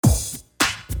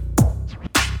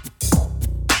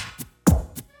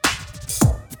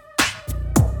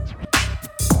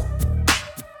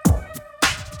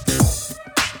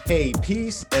Hey,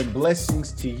 peace and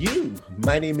blessings to you.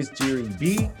 My name is Jerry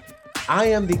B. I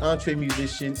am the entree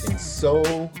musician, and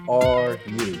so are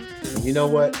you. And you know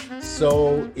what?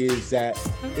 So is that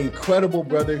incredible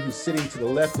brother who's sitting to the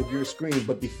left of your screen.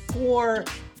 But before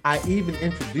I even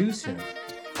introduce him,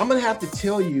 I'm going to have to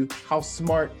tell you how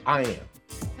smart I am.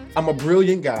 I'm a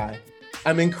brilliant guy.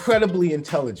 I'm incredibly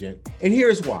intelligent. And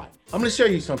here's why. I'm going to show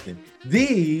you something.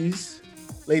 These,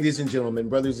 ladies and gentlemen,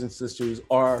 brothers and sisters,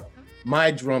 are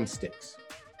my drumsticks,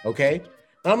 okay?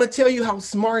 And I'm gonna tell you how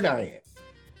smart I am.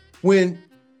 When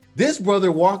this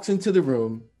brother walks into the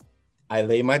room, I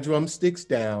lay my drumsticks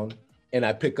down and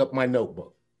I pick up my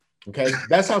notebook, okay?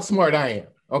 That's how smart I am,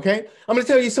 okay? I'm gonna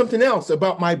tell you something else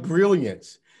about my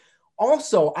brilliance.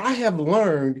 Also, I have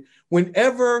learned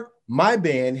whenever my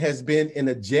band has been in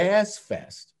a jazz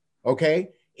fest,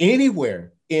 okay,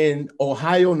 anywhere in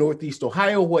Ohio, Northeast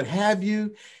Ohio, what have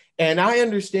you, and I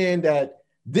understand that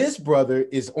this brother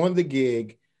is on the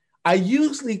gig, I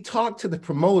usually talk to the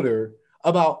promoter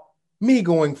about me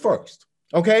going first,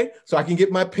 okay? So I can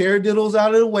get my paradiddles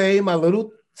out of the way, my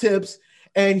little tips,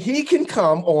 and he can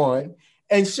come on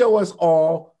and show us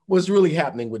all what's really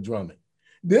happening with drumming.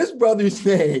 This brother's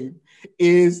name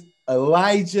is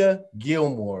Elijah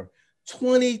Gilmore,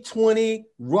 2020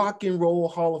 Rock and Roll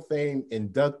Hall of Fame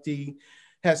inductee,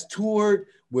 has toured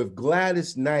with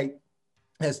Gladys Knight,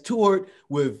 has toured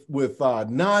with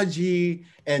Najee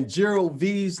and Gerald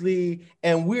Veasley,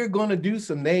 and we're going to do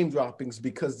some name droppings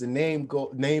because the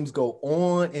names go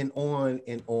on and on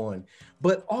and on.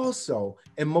 But also,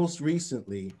 and most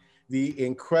recently, the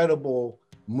incredible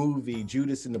movie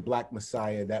Judas and the Black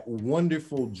Messiah, that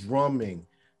wonderful drumming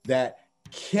that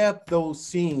kept those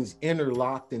scenes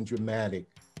interlocked and dramatic.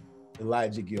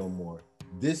 Elijah Gilmore.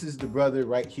 This is the brother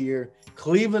right here,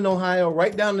 Cleveland, Ohio,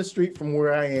 right down the street from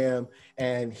where I am,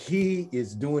 and he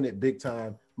is doing it big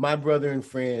time. My brother and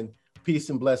friend, peace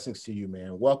and blessings to you,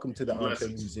 man. Welcome to the Entree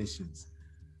Musicians.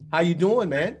 How you doing,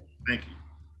 man? Thank you.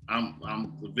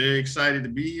 I'm very excited to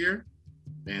be here,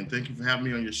 and thank you for having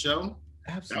me on your show.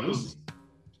 Absolutely. That was a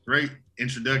great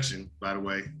introduction, by the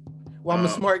way. Well, I'm a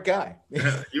smart guy.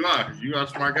 You are a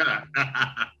smart guy.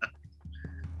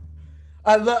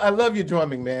 I love your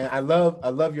drumming, man. I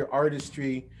love your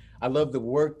artistry. I love the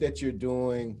work that you're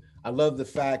doing. I love the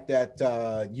fact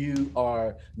that you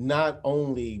are not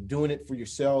only doing it for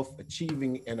yourself,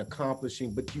 achieving and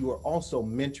accomplishing, but you are also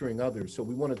mentoring others. So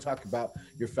we want to talk about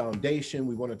your foundation.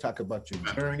 We want to talk about your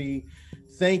journey.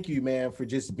 Thank you, man, for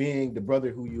just being the brother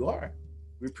who you are.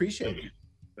 We appreciate it.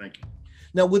 Thank you.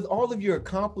 Now, with all of your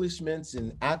accomplishments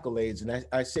and accolades, and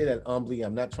I say that humbly,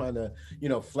 I'm not trying to,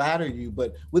 flatter you,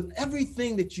 but with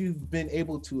everything that you've been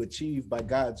able to achieve by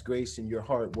God's grace and your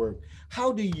hard work,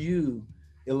 how do you,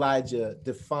 Elijah,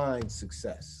 define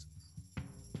success?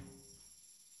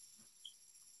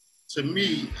 To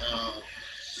me,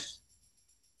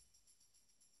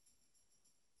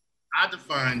 I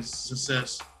define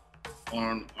success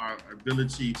on our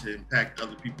ability to impact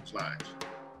other people's lives.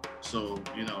 So,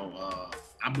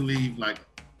 I believe, like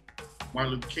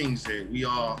Martin Luther King said, we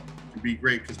all can be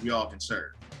great because we all can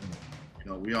serve.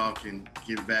 We all can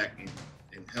give back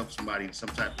and help somebody in some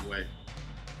type of way.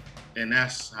 And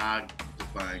that's how I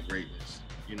define greatness.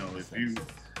 If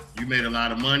you made a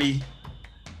lot of money,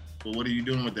 but what are you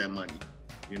doing with that money?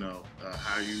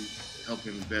 How are you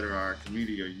helping better our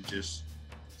community, or you just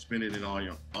spending it all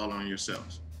on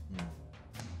yourselves?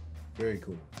 Very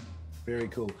cool. Very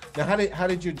cool. Now, how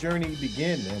did your journey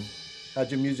begin, man? How'd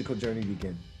your musical journey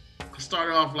begin? I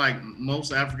started off like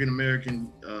most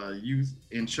African-American youth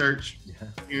in church,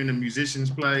 hearing the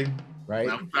musicians play. Right.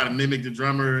 I would try to mimic the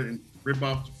drummer and rip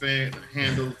off the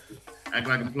handle, act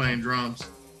like I'm playing drums.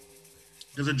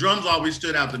 Because the drums always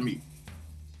stood out to me.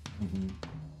 Mm-hmm.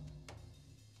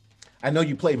 I know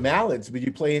you play mallets, but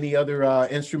you play any other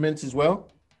instruments as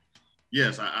well?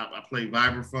 Yes, I play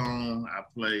vibraphone, I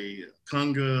play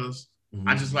congas. Mm-hmm.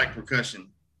 I just like percussion.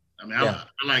 I mean, I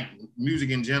like music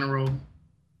in general,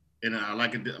 and I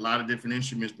like a lot of different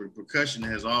instruments, but percussion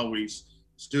has always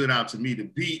stood out to me.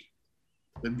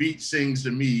 The beat sings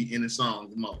to me in the song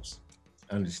the most.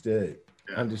 Understood.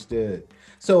 Yeah. Understood.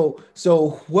 So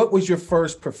what was your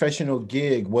first professional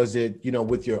gig? Was it,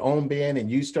 with your own band and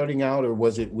you starting out, or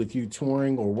was it with you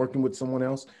touring or working with someone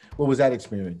else? What was that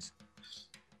experience?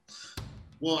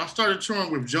 Well, I started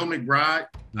touring with Joe McBride.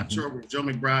 Mm-hmm. I toured with Joe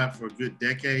McBride for a good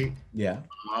decade. Yeah.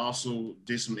 I also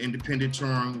did some independent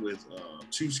touring with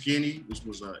Too Skinny, which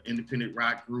was an independent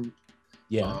rock group.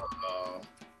 Yeah.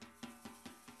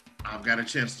 I've got a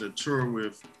chance to tour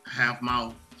with Half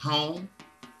Mile Home,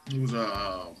 who was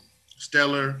a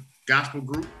stellar gospel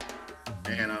group.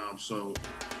 And so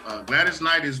Gladys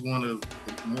Knight is one of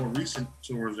the more recent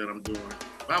tours that I'm doing.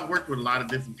 But I've worked with a lot of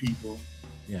different people,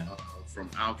 Yeah. From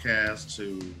Outkast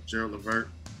to Gerald Levert.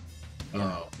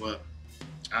 But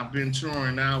I've been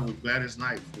touring now with Gladys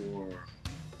Knight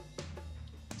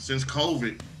since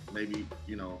COVID, maybe,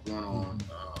 going on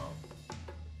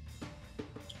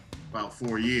about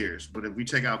 4 years. But if we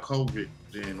take out COVID,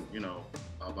 then,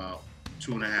 about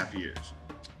 2.5 years.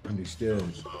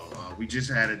 Understood. So we just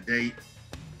had a date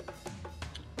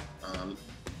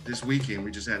this weekend.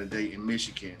 We just had a date in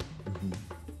Michigan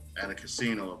at a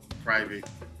casino, a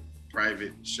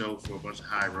private show for a bunch of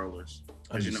high rollers.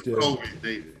 As you know, COVID,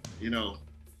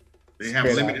 they have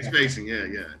limited spacing.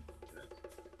 Yeah.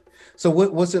 So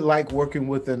what's it like working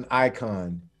with an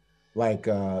icon like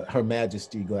Her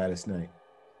Majesty Gladys Knight?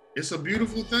 It's a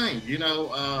beautiful thing.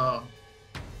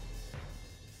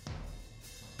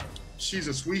 She's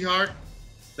a sweetheart.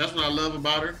 That's what I love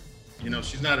about her.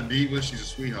 She's not a diva. She's a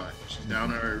sweetheart. She's down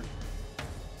to earth.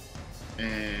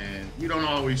 And you don't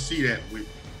always see that with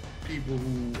people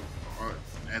who are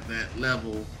at that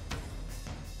level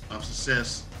of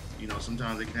success.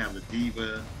 Sometimes they can have the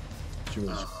diva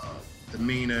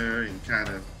demeanor and kind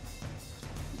of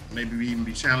maybe even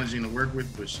be challenging to work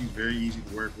with, but she's very easy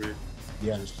to work with.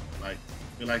 Yeah. Just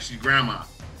feel like she's grandma.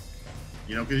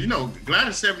 Because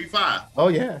Gladys 75. Oh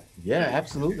yeah,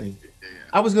 absolutely. Yeah.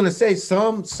 I was gonna say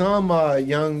some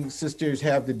young sisters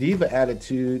have the diva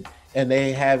attitude, and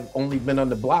they have only been on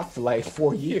the block for like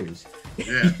 4 years.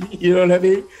 Yeah. You know what I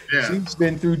mean? Yeah. She's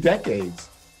been through decades.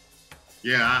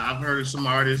 Yeah, I've heard of some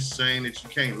artists saying that you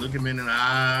can't look them in the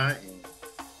eye,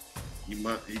 and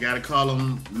you got to call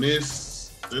them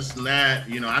Miss this and that.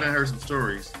 I done heard some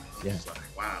stories. Yeah. It's like,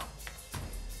 wow.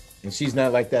 And she's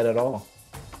not like that at all.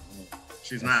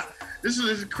 She's not. This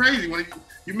is crazy when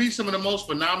you meet some of the most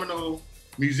phenomenal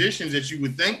musicians that you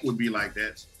would think would be like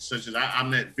that. Such as I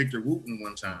met Victor Wooten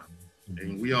one time,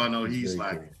 and we all know he's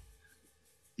like, cool.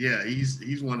 Yeah,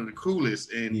 he's one of the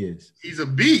coolest, and he's a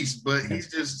beast, but he's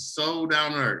just so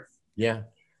down to earth. Yeah.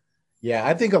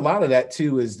 I think a lot of that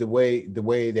too is the way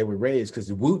they were raised, because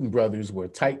the Wooten brothers were a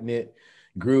tight knit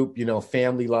group,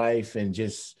 family life, and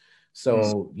just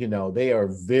so they are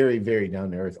very, very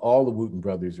down to earth. All the Wooten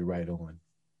brothers are right on.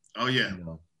 Oh yeah.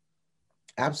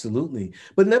 Absolutely.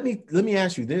 But let me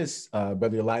ask you this,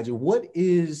 Brother Elijah, what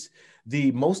is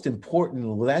the most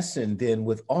important lesson then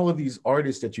with all of these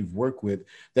artists that you've worked with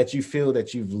that you feel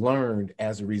that you've learned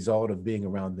as a result of being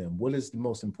around them? What is the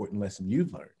most important lesson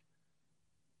you've learned?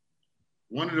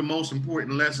 One of the most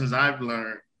important lessons I've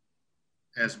learned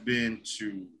has been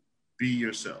to be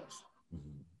yourself.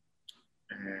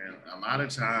 And a lot of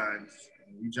times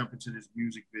when we jump into this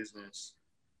music business,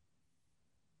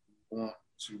 we want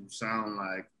to sound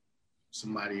like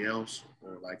somebody else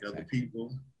or like other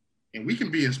people. And we can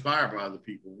be inspired by other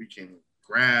people. We can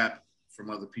grab from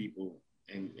other people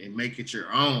and make it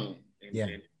your own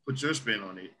and put your spin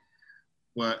on it.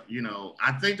 But,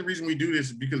 I think the reason we do this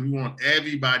is because we want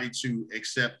everybody to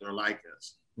accept or like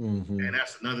us. And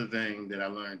that's another thing that I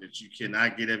learned, that you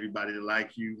cannot get everybody to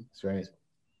like you. That's right.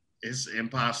 It's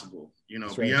impossible.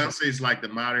 That's Beyonce is like the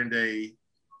modern day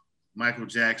Michael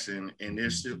Jackson, and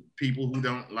there's still people who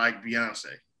don't like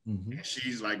Beyonce. And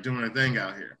she's like doing her thing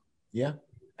out here. Yeah,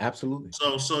 absolutely.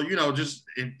 So just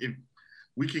if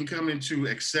we can come into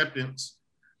acceptance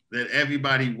that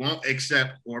everybody won't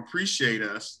accept or appreciate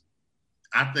us,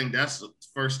 I think that's the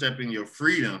first step in your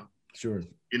freedom. Sure.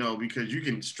 Because you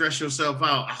can stress yourself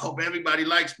out. I hope everybody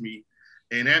likes me.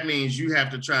 And that means you have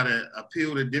to try to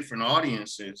appeal to different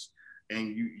audiences,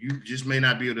 and you just may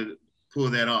not be able to pull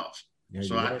that off. Yeah,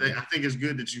 so I think it's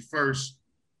good that you first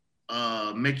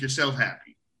make yourself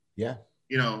happy. Yeah.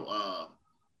 I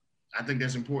think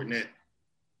that's important, that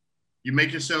you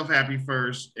make yourself happy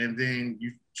first, and then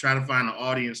you try to find an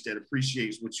audience that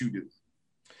appreciates what you do.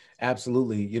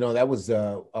 Absolutely. That was,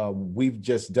 we've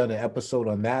just done an episode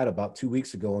on that about 2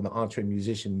 weeks ago on the Entre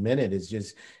Musician Minute. Is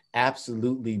just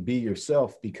absolutely be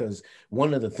yourself, because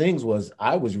one of the things was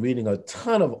I was reading a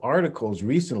ton of articles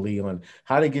recently on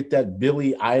how to get that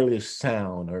Billie Eilish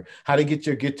sound, or how to get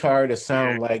your guitar to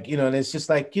sound like, and it's just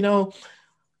like,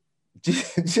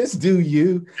 just do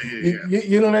you.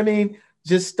 You know what I mean?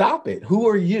 Just stop it. Who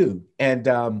are you? And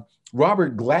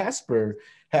Robert Glasper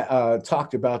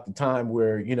talked about the time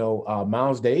where,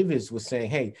 Miles Davis was saying,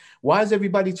 hey, why is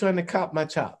everybody trying to cop my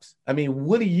chops? I mean,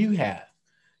 what do you have?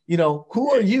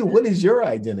 Who are you? What is your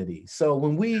identity? So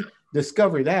when we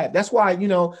discover that, that's why,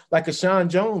 like a Sean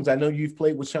Jones, I know you've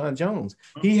played with Sean Jones.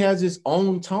 He has his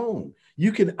own tone.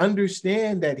 You can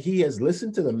understand that he has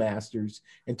listened to the masters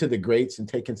and to the greats and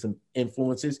taken some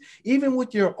influences, even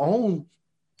with your own.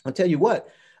 I'll tell you what,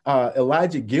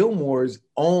 Elijah Gilmore's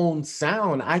own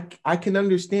sound, I can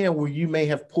understand where you may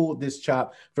have pulled this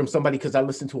chop from somebody, because I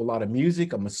listen to a lot of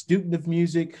music. I'm a student of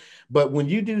music. But when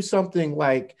you do something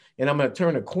like, and I'm going to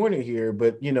turn a corner here,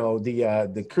 but you know,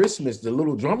 the Christmas, the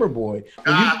little drummer boy,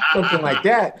 when you do something like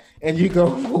that and you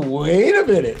go, wait a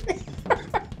minute.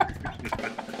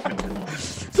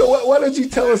 So why don't you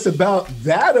tell us about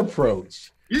that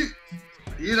approach?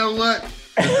 You know what?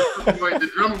 The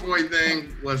drummer boy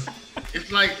thing was,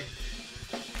 it's like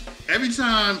every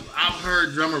time I've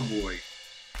heard drummer boy,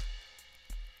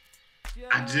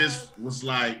 I just was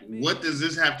like, what does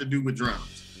this have to do with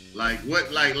drums? Like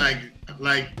what, like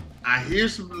I hear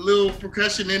some little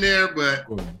percussion in there, but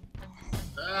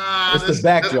it's the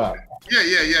backdrop. Yeah.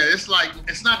 It's like,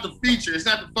 it's not the feature, it's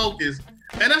not the focus.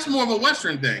 And that's more of a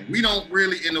Western thing. We don't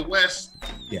really, in the West,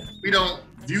 we don't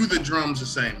view the drums the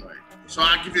same way. So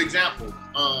I'll give you an example.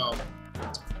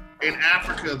 In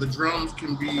Africa, the drums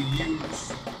can be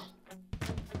used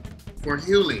for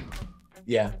healing.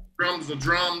 Yeah. The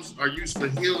drums are used for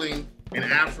healing in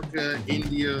Africa,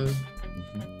 India,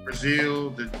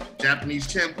 Brazil, the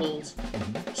Japanese temples.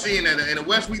 Seeing that in the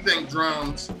West, we think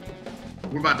drums,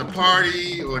 we're about to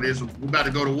party, or we're about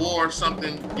to go to war or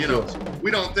something. You know, we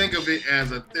don't think of it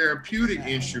as a therapeutic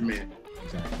instrument.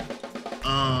 Exactly.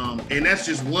 And that's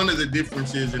just one of the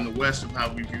differences in the West of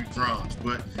how we view drums.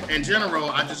 But in general,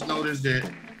 I just noticed that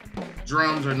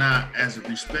drums are not as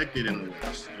respected in the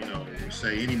West. You know, they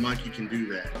say any monkey can do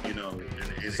that, you know.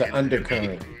 It's an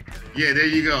undercurrent. Yeah, there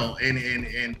you go.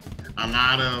 And a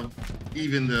lot of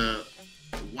even the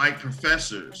white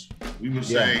professors, we would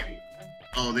say,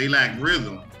 oh, they lack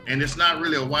rhythm. And it's not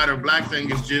really a white or black thing.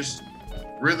 It's just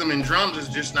rhythm and drums is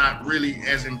just not really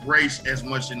as embraced as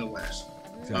much in the West.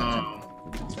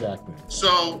 Exactly.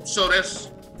 So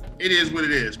it is what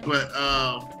it is. But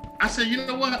I said, you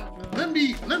know what? Let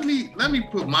me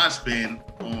put my spin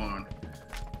on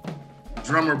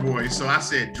drummer boy. So I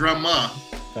said drummer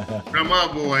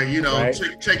boy. You know, right.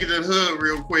 check it to the hood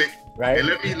real quick. Right.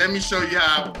 And let me show you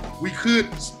how we could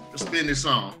spin this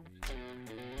song.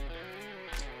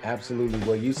 Absolutely.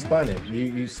 Well, you spun it.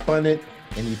 You spun it,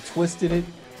 and you twisted it,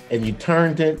 and you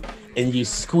turned it, and you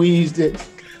squeezed it.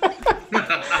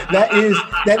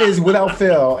 That is without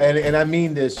fail, and I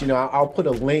mean this. You know, I'll put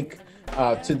a link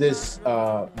to this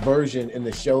version in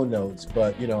the show notes,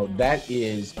 but you know, that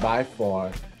is by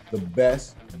far the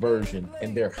best version,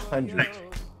 and there are hundreds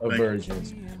of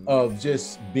versions of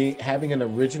just having an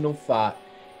original thought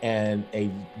and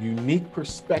a unique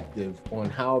perspective on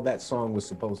how that song was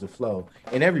supposed to flow.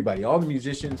 And everybody, all the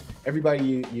musicians,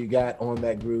 everybody you got on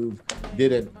that groove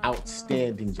did an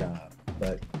outstanding job.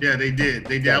 But yeah, they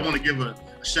did. I want to give a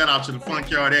shout out to the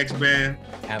Funkyard X band.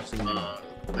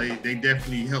 Absolutely. They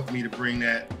definitely helped me to bring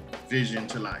that vision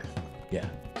to life. Yeah,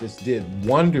 just did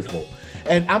wonderful.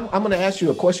 And I'm going to ask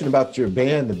you a question about your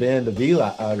band, the band of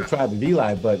Eli, the Tribe of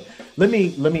Eli. But let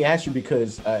me ask you,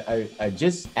 because I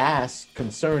just asked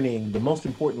concerning the most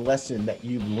important lesson that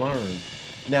you've learned.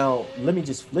 Now, let me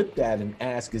just flip that and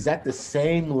ask, is that the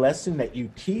same lesson that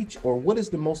you teach, or what is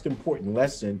the most important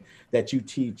lesson that you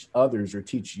teach others or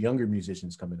teach younger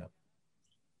musicians coming up?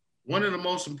 One of the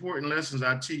most important lessons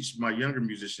I teach my younger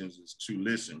musicians is to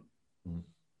listen.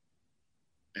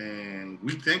 And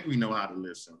we think we know how to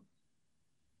listen,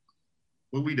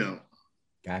 but we don't.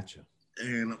 Gotcha.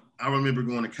 And I remember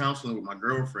going to counseling with my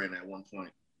girlfriend at one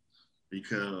point,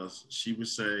 because she would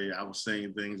say I was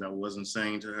saying things I wasn't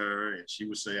saying to her, and she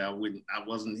would say I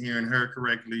wasn't hearing her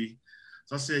correctly.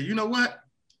 So I said, you know what?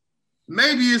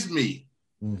 Maybe it's me.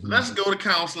 Let's go to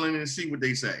counseling and see what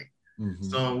they say.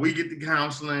 So we get to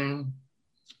counseling,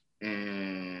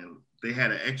 and they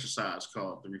had an exercise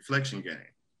called the reflection game.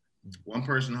 One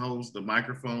person holds the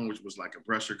microphone, which was like a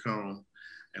brusher cone,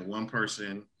 and one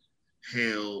person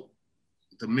held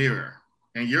the mirror.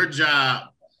 And your job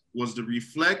was to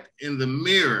reflect in the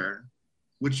mirror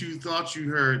what you thought you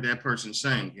heard that person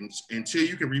saying. And until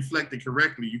you could reflect it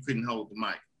correctly, you couldn't hold the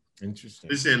mic.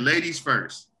 Interesting. They said, ladies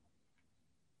first.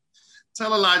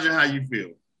 Tell Elijah how you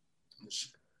feel.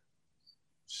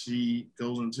 She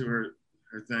goes into her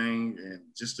thing, and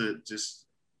just to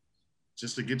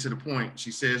get to the point,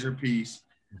 she says her piece.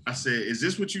 I said, is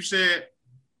this what you said?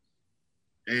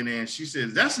 And then she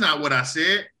says, that's not what I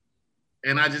said.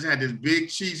 And I just had this big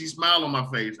cheesy smile on my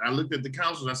face. I looked at the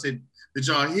counselors. I said, did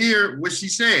y'all hear what she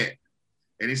said?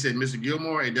 And he said, Mr.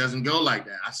 Gilmore, it doesn't go like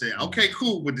that. I said, okay,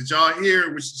 cool. But did y'all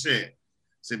hear what she said?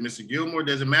 I said, Mr. Gilmore,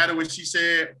 doesn't matter what she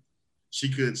said. She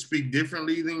could speak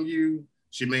differently than you.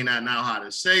 She may not know how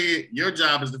to say it. Your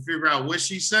job is to figure out what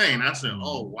she's saying. I said,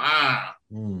 oh, wow.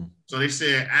 So they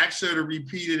said, ask her to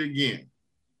repeat it again.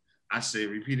 I said,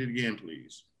 repeat it again,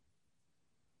 please.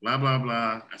 blah, blah,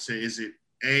 blah. I said, is it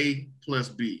A plus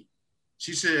B?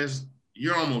 She says,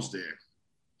 you're almost there.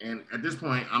 And at this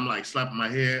point, I'm like slapping my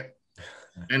head.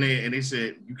 And they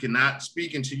said, you cannot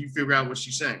speak until you figure out what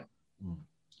she's saying. I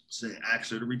said,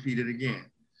 ask her to repeat it again.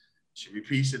 She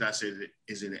repeats it. I said,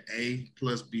 is it an A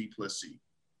plus B plus C?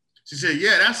 She said,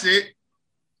 yeah, that's it.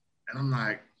 And I'm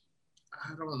like,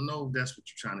 I don't know if that's what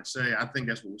you're trying to say. I think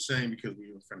that's what we're saying because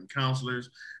we were from counselors.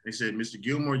 They said, Mr.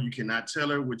 Gilmore, you cannot tell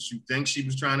her what you think she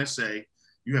was trying to say.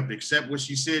 You have to accept what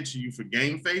she said to you for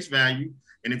game face value.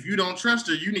 And if you don't trust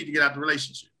her, you need to get out the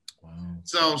relationship.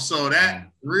 Wow. So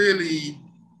that really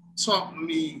taught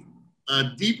me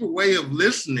a deeper way of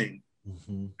listening.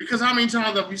 Mm-hmm. Because how many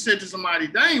times have you said to somebody,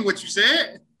 that ain't what you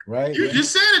said? Right. You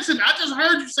just said it to me. I just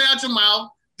heard you say out your mouth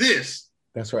this.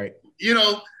 That's right. You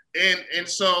know, and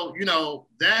so, you know,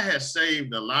 that has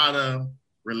saved a lot of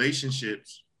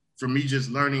relationships for me just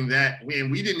learning that.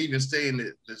 And we didn't even stay in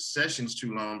the sessions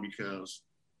too long because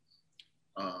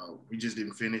we just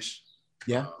didn't finish.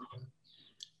 Yeah.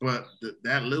 But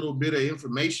that little bit of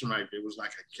information right there was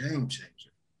like a game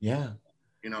changer. Yeah.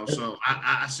 You know, so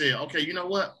I said, okay, you know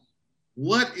what?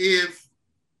 What if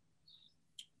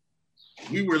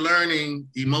we were learning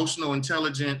emotional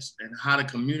intelligence and how to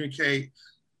communicate,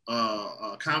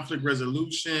 conflict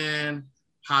resolution,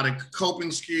 how to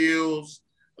coping skills,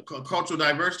 cultural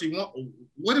diversity?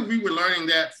 What if we were learning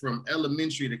that from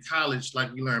elementary to college,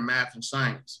 like we learn math and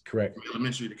science? Correct. From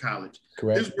elementary to college.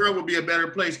 Correct. This world would be a better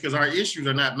place because our issues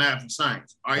are not math and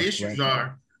science. Our issues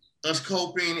are us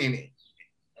coping and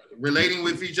relating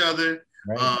with each other,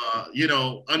 you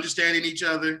know, understanding each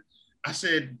other. I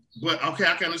said, but okay,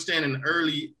 I can understand in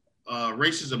early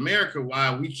racist America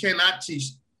why we cannot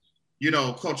teach, you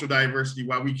know, cultural diversity,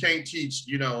 why we can't teach,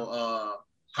 you know,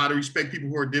 how to respect people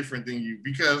who are different than you,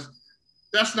 because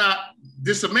that's not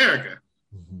this America.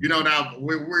 Mm-hmm. You know, now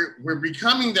we're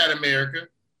becoming that America,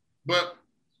 but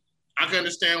I can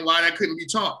understand why that couldn't be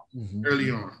taught early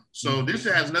on. So this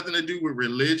has nothing to do with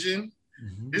religion.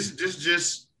 Mm-hmm. This is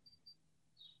just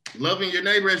loving your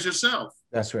neighbor as yourself.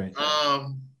 That's right.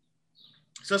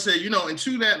 So I said, you know,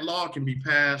 until that law can be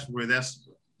passed where that's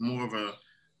more of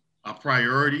a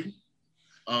priority,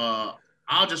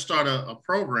 I'll just start a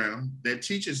program that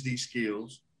teaches these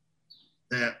skills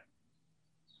that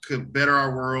could better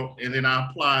our world. And then I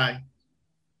apply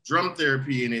drum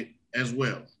therapy in it as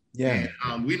well. Yeah.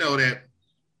 And we know that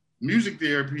music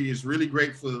therapy is really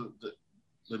great for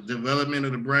the development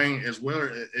of the brain as well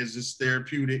as it's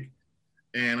therapeutic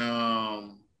and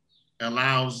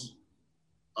allows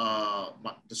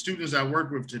the students I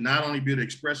work with to not only be able to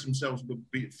express themselves, but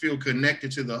feel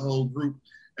connected to the whole group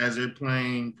as they're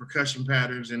playing percussion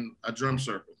patterns in a drum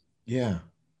circle. Yeah,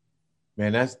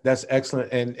 man, that's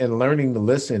excellent. And learning to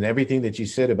listen, everything that you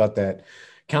said about that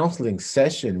counseling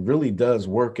session really does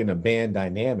work in a band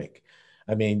dynamic.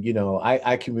 I mean, you know,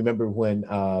 I can remember when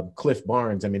Cliff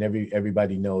Barnes, I mean,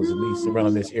 everybody knows, at least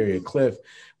around this area, Cliff,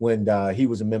 when he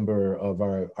was a member of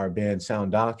our band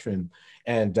Sound Doctrine.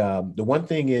 And the one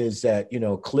thing is that, you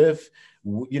know, Cliff,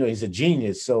 you know, he's a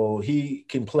genius, so he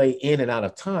can play in and out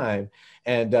of time.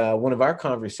 And one of our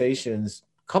conversations,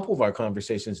 a couple of our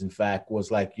conversations, in fact, was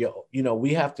like, you know,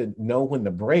 we have to know when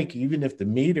to break, even if the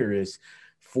meter is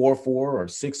 4/4 or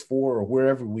 6/4 or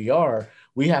wherever we are,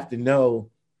 we have to know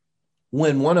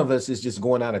when one of us is just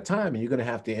going out of time, and you're going to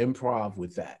have to improv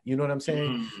with that. You know what I'm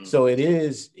saying? Mm-hmm. So it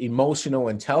is emotional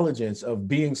intelligence of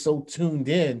being so tuned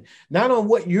in, not on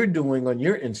what you're doing on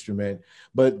your instrument,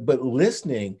 but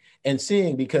listening and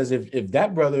seeing, because if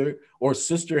that brother or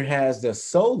sister has the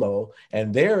solo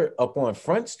and they're up on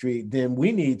Front Street, then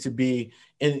we need to be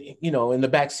in, you know, in the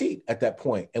back seat at that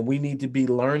point. And we need to be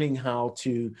learning how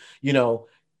to, you know,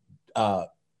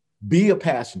 be a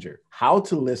passenger, how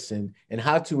to listen and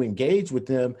how to engage with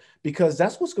them, because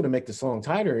that's what's going to make the song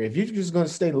tighter. If you're just going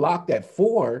to stay locked at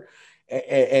 4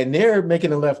 and they're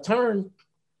making a left turn,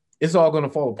 it's all going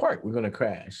to fall apart. We're going to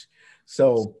crash.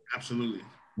 So absolutely.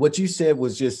 What you said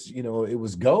was just, you know, it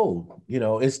was gold. You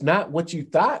know, it's not what you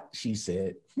thought she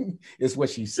said. It's what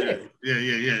she said.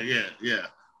 Yeah.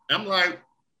 I'm like,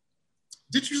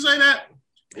 did you say that?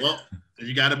 Well,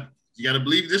 you gotta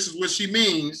believe this is what she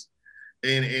means.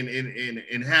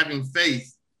 And having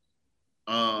faith,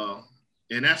 and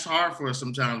that's hard for us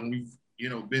sometimes when we've, you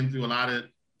know, been through a lot of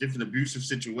different abusive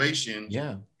situations.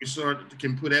 Yeah, we sort of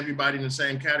can put everybody in the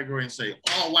same category and say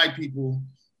all white people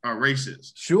are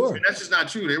racist. Sure, and that's just not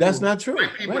true. That's not true.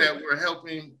 White people that were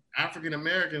helping African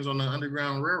Americans on the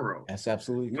Underground Railroad. That's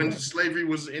absolutely when correct. slavery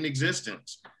was in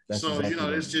existence. That's so exactly, you know,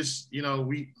 right. It's just, you know,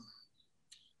 we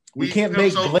can't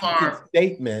make so blanket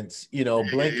statements, you know,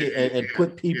 and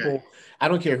put people. I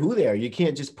don't care who they are. You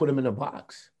can't just put them in a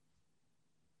box.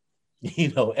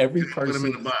 Every Put them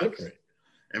in person the is box. different.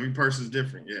 Every person's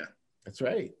different. Yeah. That's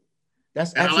right.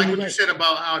 That's And I like absolutely what you right. said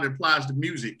about how it applies to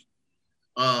music.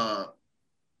 Uh,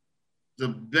 the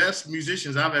best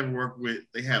musicians I've ever worked with,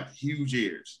 they have huge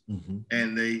ears,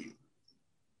 and they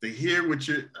hear what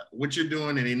you're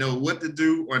doing, and they know what to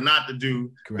do or not to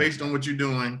do. Correct. Based on what you're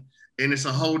doing, and it's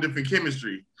a whole different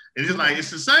chemistry. And it's like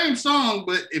it's the same song,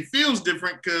 but it feels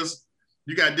different because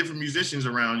you got different musicians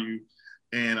around you,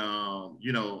 and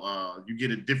you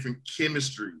get a different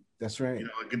chemistry. That's right.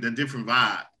 Get a different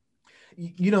vibe.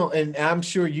 And I'm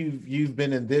sure you've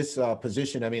been in this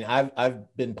position. I mean,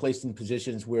 I've been placed in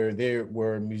positions where there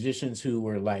were musicians who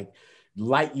were like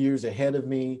light years ahead of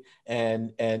me,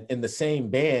 and in the same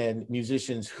band,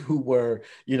 musicians who were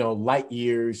light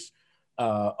years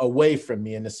away from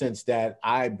me, in the sense that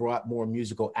I brought more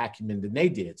musical acumen than they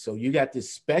did. So you got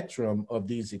this spectrum of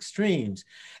these extremes,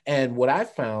 and what I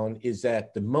found is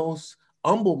that the most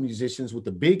humble musicians with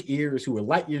the big ears who were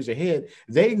light years ahead,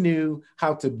 they knew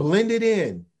how to blend it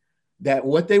in, that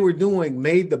what they were doing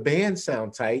made the band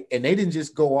sound tight, and they didn't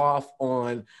just go off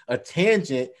on a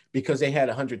tangent because they had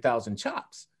 100,000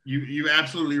 chops. You're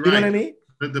absolutely right. You know what I mean?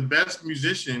 The best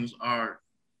musicians are,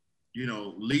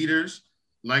 leaders.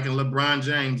 Like in LeBron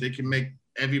James, they can make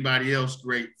everybody else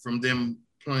great from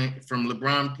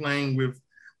LeBron playing with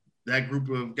that group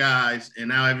of guys, and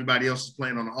now everybody else is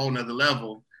playing on a whole nother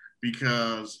level,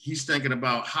 because he's thinking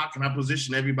about how can I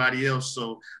position everybody else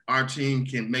so our team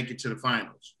can make it to the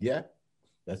finals. Yeah,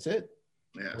 that's it.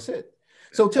 Yeah. That's it.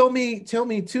 So tell me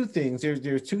two things.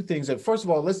 There's two things. That, first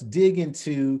of all, let's dig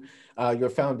into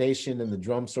your foundation and the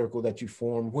drum circle that you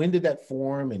formed. When did that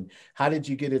form, and how did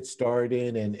you get it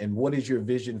started, and what is your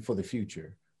vision for the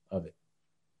future of it?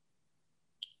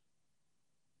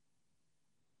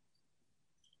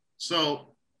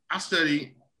 So I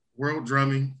study world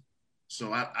drumming.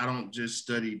 So I don't just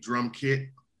study drum kit.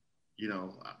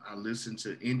 I listen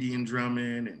to Indian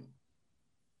drumming and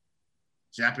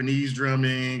Japanese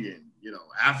drumming and,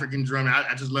 African drumming.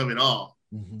 I just love it all.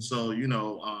 So,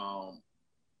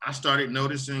 I started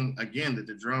noticing again that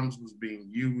the drums was being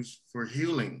used for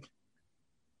healing.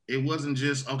 It wasn't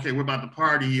just, okay, we're about to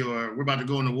party or we're about to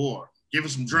go into war. Give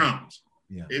us some drums.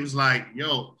 Yeah. It was like,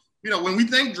 when we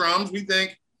think drums, we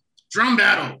think drum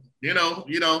battle,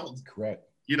 correct.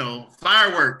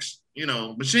 Fireworks,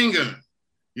 machine gun,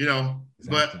 exactly.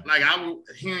 But like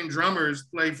hearing drummers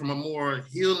play from a more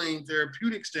healing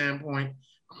therapeutic standpoint,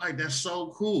 I'm like, that's so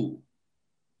cool,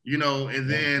 and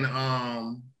then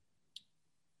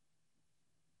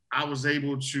I was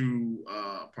able to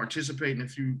participate in a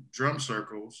few drum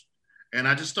circles, and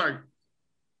I just started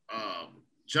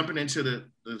jumping into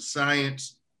the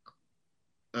science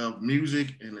of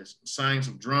music and the science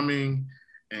of drumming.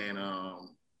 And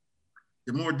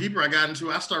the more deeper I got into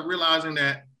it, I started realizing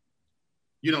that,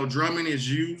 drumming is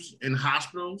used in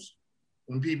hospitals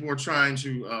when people are trying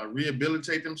to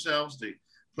rehabilitate themselves. They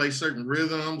play certain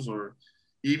rhythms, or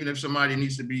even if somebody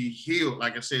needs to be healed,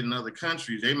 like I said, in other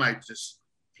countries, they might just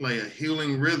play a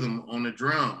healing rhythm on the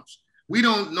drums. We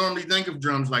don't normally think of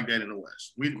drums like that in the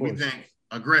West. We think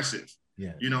aggressive,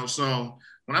 so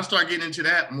when I started getting into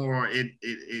that more, it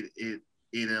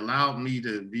allowed me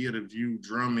to be able to view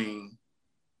drumming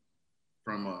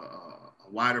from a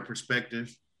wider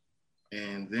perspective.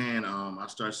 And then I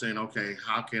started saying, okay,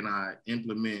 how can I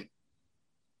implement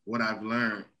what I've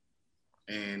learned?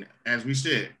 And as we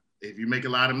said, if you make a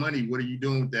lot of money, what are you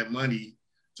doing with that money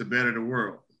to better the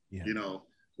world? Yeah.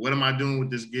 What am I doing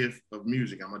with this gift of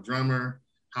music? I'm a drummer.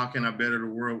 How can I better the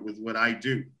world with what I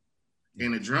do?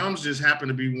 And the drums just happen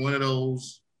to be one of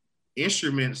those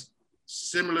instruments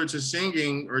similar to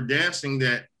singing or dancing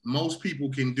that most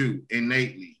people can do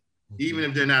innately. Even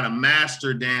if they're not a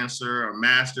master dancer or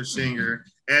master singer,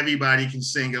 everybody can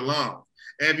sing along.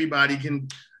 Everybody can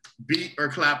beat or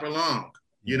clap along,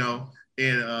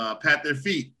 and pat their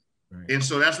feet. Right. And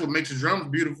so that's what makes the drums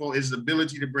beautiful, is the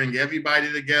ability to bring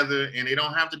everybody together, and they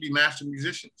don't have to be master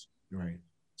musicians. Right.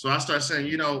 So I started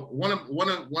saying, one of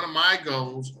my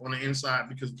goals on the inside,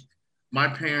 because my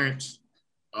parents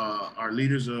are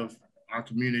leaders of our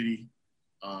community,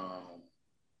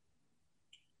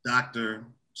 Dr.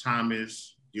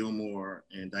 Thomas Gilmore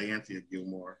and Dianthea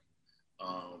Gilmore.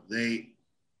 They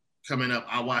coming up,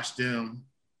 I watched them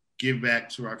give back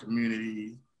to our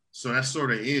community. So that's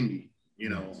sort of in me,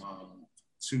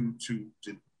 to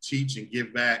teach and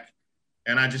give back.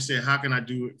 And I just said, how can I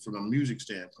do it from a music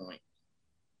standpoint?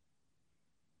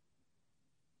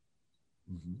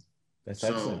 Mm-hmm. That's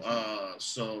excellent.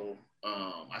 So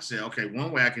I said, okay,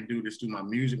 one way I can do this through my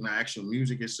music, my actual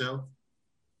music itself.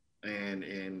 And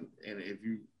if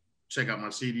you check out my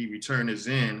CD, Return Is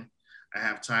In, I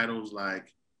have titles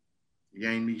like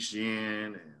Yang Meets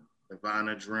Yin and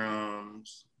Nirvana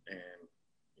Drums and,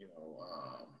 you know,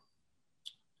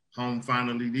 Home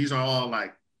Finally. These are all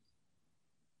like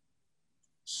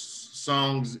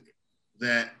songs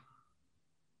that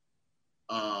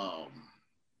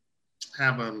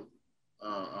have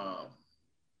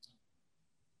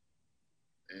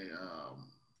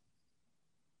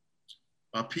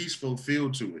a peaceful feel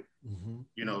to it,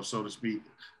 you know, so to speak.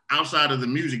 Outside of the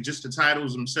music, just the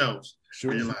titles themselves.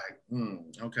 Sure. And you're like,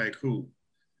 okay, cool.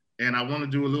 And I want to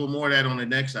do a little more of that on the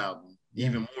next album,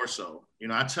 even more so. You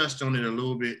know, I touched on it a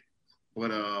little bit, but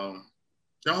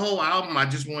the whole album, I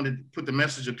just wanted to put the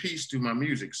message of peace through my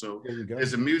music. So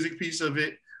there's a music piece of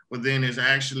it, but then there's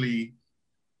actually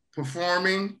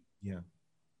performing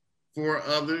for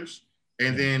others.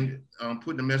 And then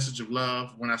putting the message of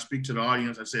love. When I speak to the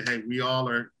audience, I say, hey, we all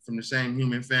are from the same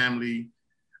human family.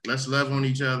 Let's love on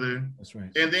each other. That's right.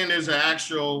 And then there's an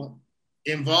actual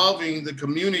involving the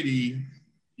community,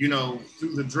 you know,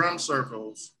 through the drum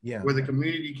circles, where the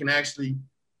community can actually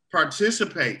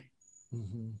participate,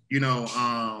 you know.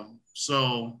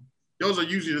 So those are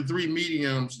usually the three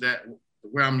mediums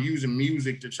where I'm using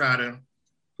music to try to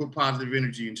put positive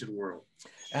energy into the world.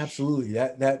 Absolutely.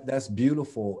 That's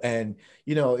beautiful. And,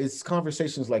 you know, it's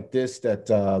conversations like this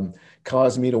that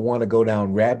cause me to want to go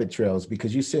down rabbit trails,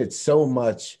 because you said so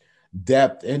much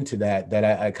depth into that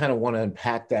I kind of want to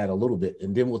unpack that a little bit.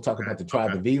 And then we'll talk about the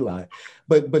Tribe of Eli.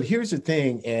 But here's the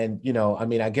thing. And, you know, I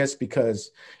mean, I guess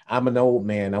because I'm an old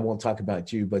man, I won't talk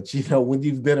about you, but, you know, when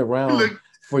you've been around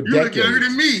for decades. You look younger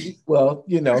than me. Well,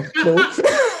 you know.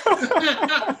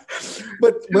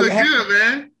 but you look good,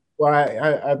 man. Well,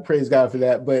 I praise God for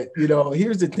that. But, you know,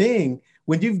 here's the thing.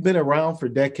 When you've been around for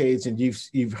decades and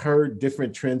you've heard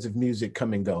different trends of music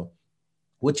come and go,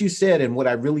 what you said and what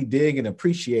I really dig and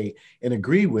appreciate and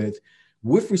agree with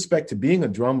respect to being a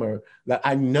drummer, that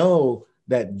I know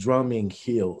that drumming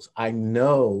heals. I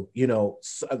know, you know,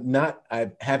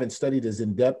 I haven't studied as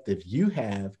in depth as you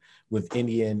have with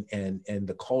Indian and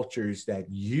the cultures that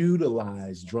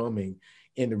utilize drumming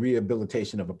in the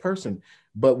rehabilitation of a person.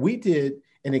 But we did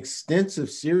an extensive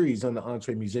series on the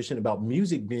Entre Musician about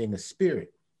music being a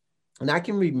spirit. And I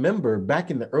can remember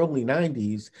back in the early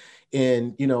 90s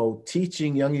in, you know,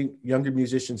 teaching younger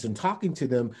musicians and talking to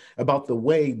them about the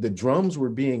way the drums were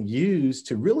being used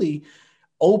to really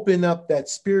open up that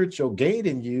spiritual gate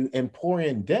in you and pour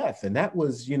in death. And that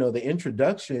was, you know, the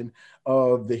introduction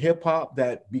of the hip hop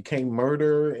that became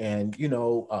murder and, you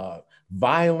know,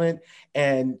 violent.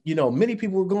 And, you know, many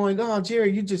people were going, oh,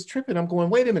 Jerry, you're just tripping. I'm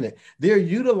going, wait a minute. They're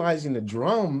utilizing the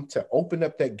drum to open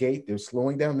up that gate. They're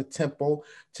slowing down the tempo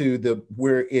to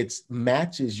where it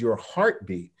matches your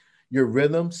heartbeat, your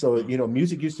rhythm. So, you know,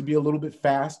 music used to be a little bit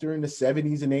faster in the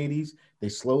 70s and 80s. They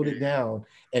slowed it down.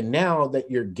 And now that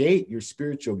your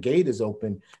spiritual gate is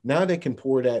open, now they can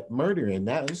pour that murder in.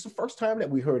 Now, this is the first time that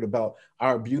we heard about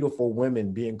our beautiful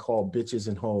women being called bitches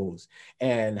and hoes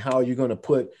and how you're going to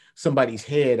put somebody's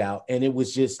head out. And it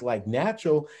was just like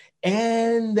natural.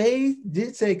 And they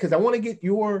did say, because I want to get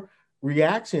your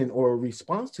reaction or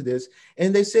response to this.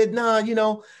 And they said, nah, you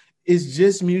know, it's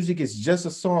just music. It's just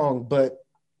a song. But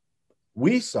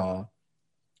we saw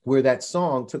where that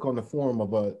song took on the form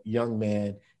of a young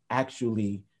man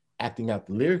actually acting out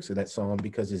the lyrics of that song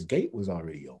because his gate was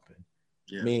already open.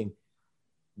 I mean,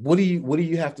 what do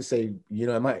you have to say? You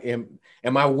know,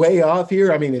 am I way off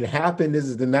here? I mean, it happened. This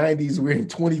is the 90s. We're in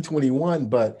 2021,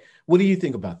 but what do you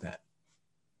think about that?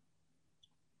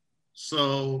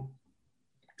 So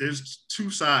there's two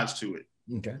sides to it.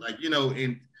 Okay. Like, you know,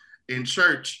 in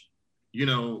church, you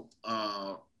know,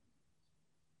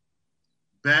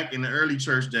 back in the early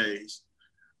church days,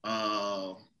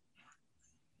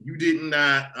 you did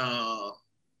not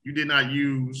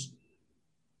use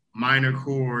minor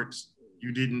chords.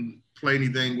 You didn't play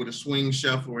anything with a swing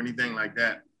shuffle or anything like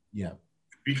that. Yeah.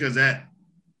 Because that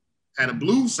had a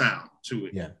blues sound to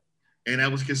it. Yeah. And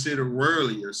that was considered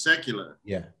worldly or secular.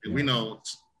 Yeah. And we know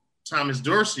Thomas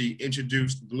Dorsey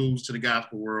introduced blues to the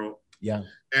gospel world. Yeah.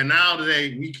 And now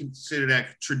today we consider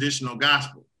that traditional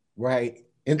gospel. Right.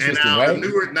 Interesting, and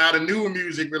now, the newer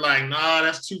music, we're like, nah,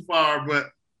 that's too far. But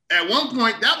at one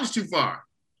point, that was too far.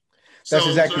 That's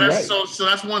exactly right. So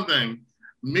that's one thing.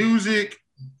 Music,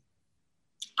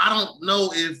 I don't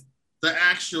know if the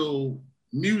actual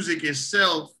music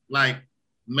itself, like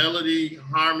melody,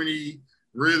 harmony,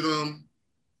 rhythm,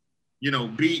 you know,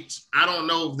 beats, I don't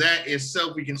know if that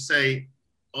itself we can say,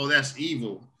 oh, that's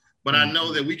evil. But I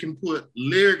know that we can put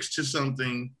lyrics to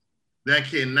something that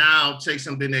can now take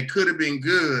something that could have been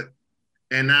good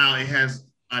and now it has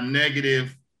a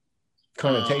negative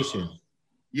connotation.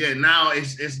 Now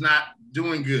it's not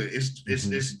doing good. It's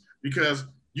because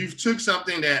you took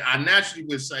something that I naturally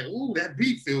would say, "Ooh, that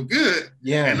beat feel good,"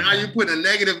 and now you put a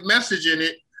negative message in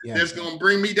it that's gonna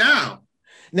bring me down.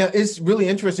 Now, it's really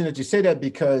interesting that you say that,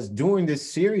 because during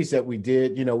this series that we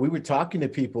did, we were talking to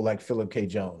people like Philip K.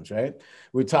 Jones, right?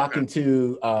 We're talking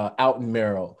to Alton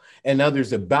Merrill and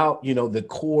others about, the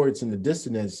chords and the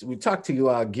dissonance. We talked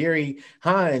to Gary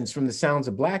Hines from the Sounds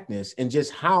of Blackness, and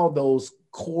just how those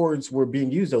chords were being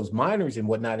used, those minors and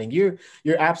whatnot. And you're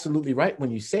absolutely right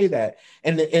when you say that.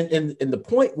 And the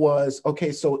point was,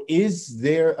 okay, so is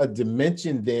there a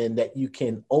dimension then that you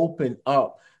can open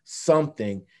up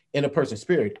something in a person's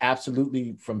spirit?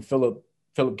 Absolutely. From Philip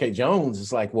K. Jones,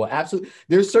 it's like, well, absolutely.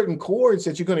 There's certain chords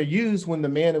that you're going to use when the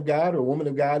man of God or woman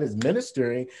of God is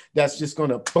ministering. That's just going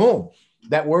to boom.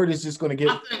 That word is just going to get.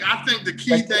 I think the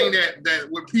key thing that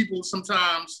with people,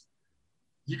 sometimes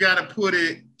you got to put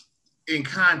it in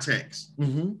context.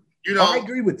 Mm-hmm. I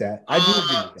agree with that. I do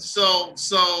agree with that. So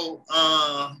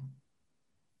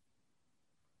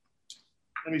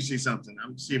let me see something.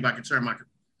 I'm see if I can turn my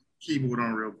keyboard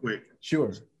on real quick.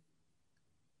 Sure.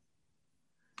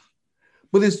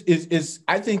 But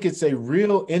I think it's a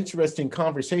real interesting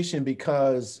conversation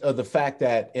because of the fact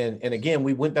that, and again,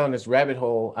 we went down this rabbit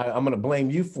hole. I'm going to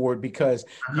blame you for it, because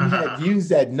you had used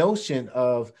that notion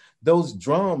of those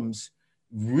drums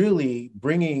really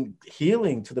bringing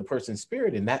healing to the person's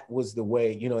spirit. And that was the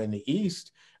way, in the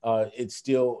East, it's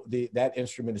still, that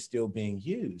instrument is still being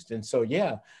used. And so,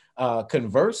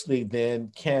 conversely,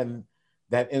 then, can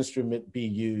that instrument be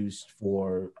used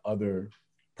for other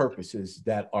purposes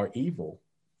that are evil?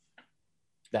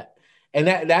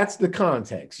 That's the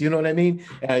context. You know what I mean?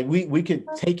 We could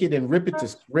take it and rip it to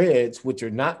shreds, which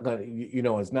are not going to,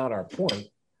 is not our point.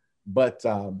 But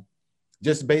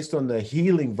just based on the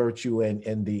healing virtue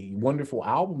and the wonderful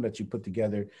album that you put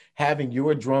together, having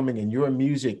your drumming and your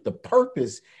music, the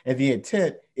purpose and the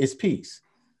intent is peace.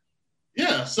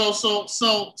 Yeah. So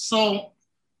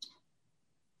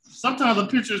sometimes a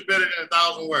picture is better than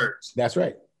 1,000 words. That's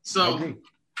right. So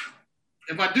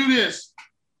if I do this,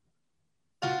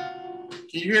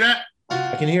 can you hear that?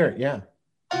 I can hear it. Yeah.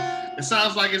 It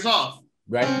sounds like it's off.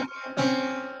 Right.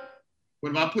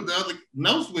 But if I put the other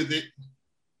notes with it,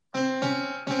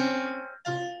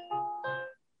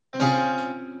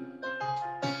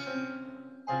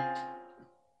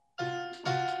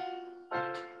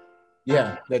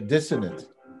 yeah, that dissonance.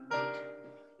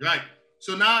 Right.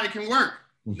 So now it can work.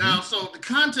 Mm-hmm. Now, so the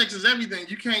context is everything.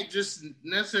 You can't just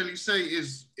necessarily say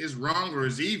is wrong or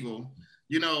is evil,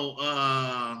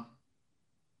 because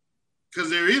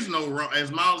there is no wrong.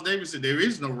 As Miles Davis said, there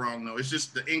is no wrong. No, it's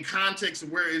just in context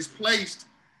of where it's placed,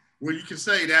 where you can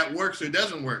say that works or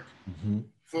doesn't work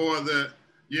for the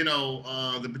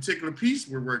the particular piece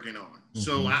we're working on. Mm-hmm.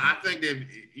 So I think that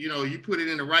you put it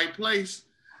in the right place,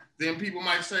 then people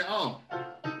might say, oh.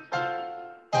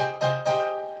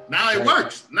 Now it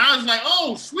works. Now it's like,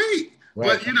 oh, sweet.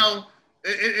 Right. But,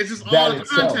 it's just all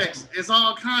context. It's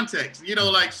all context,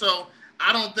 so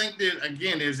I don't think that,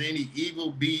 again, there's any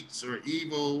evil beats or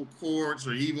evil chords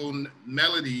or evil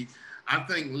melody. I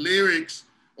think lyrics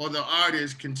or the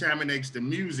artist contaminates the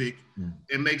music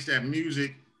and makes that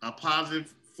music a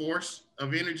positive force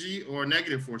of energy or a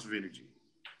negative force of energy.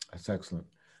 That's excellent.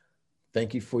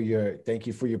 Thank you for your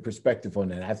perspective on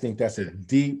that. I think that's a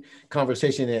deep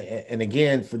conversation. And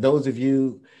again, for those of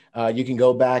you, you can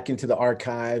go back into the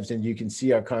archives and you can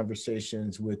see our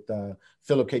conversations with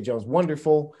Philip K. Jones.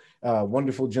 Wonderful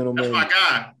gentleman. That's my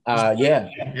guy. Yeah.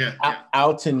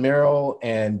 Alton Merrill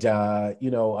and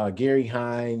Gary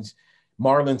Hines,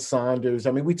 Marlon Saunders.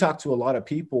 I mean, we talked to a lot of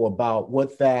people about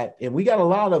and we got a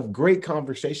lot of great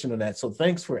conversation on that. So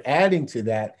thanks for adding to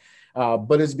that.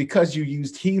 But it's because you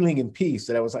used healing and peace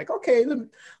that I was like, okay,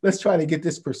 let's try to get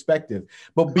this perspective.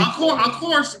 But of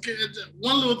course,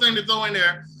 one little thing to throw in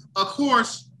there. Of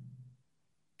course,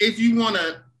 if you want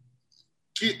to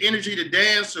get energy to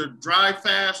dance or drive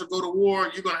fast or go to war,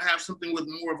 you're going to have something with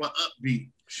more of an upbeat.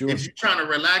 Sure. If you're trying to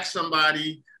relax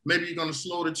somebody, maybe you're going to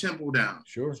slow the tempo down.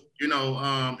 Sure.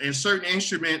 And certain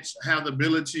instruments have the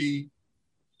ability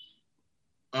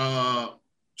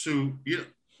to,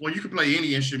 well, you can play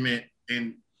any instrument,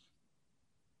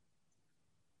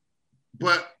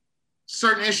 but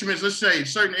certain instruments, let's say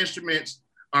certain instruments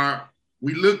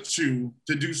we look to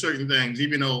do certain things,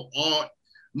 even though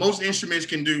most instruments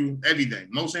can do everything.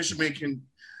 Most instruments can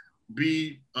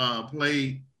be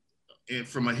played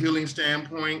from a healing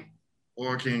standpoint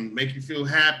or can make you feel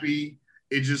happy.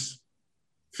 It's just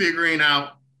figuring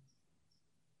out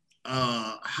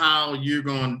how you're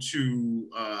going to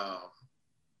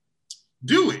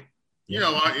do it. You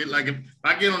know, like if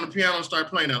I get on the piano and start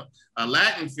playing a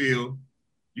Latin feel,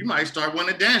 you might start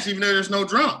wanting to dance even though there's no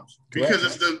drums. Correct. Because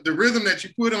it's the rhythm that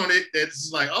you put on it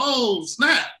that's like, oh,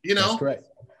 snap, you know? That's correct.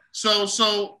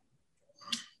 So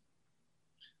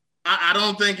I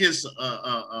don't think it's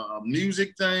a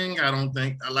music thing. I don't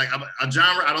think like a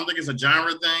genre. I don't think it's a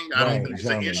genre thing. I don't think it's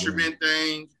an instrument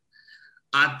thing.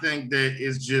 I think that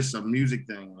it's just a music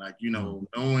thing. Like, you know,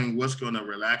 knowing what's going to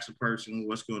relax a person,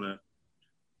 what's going to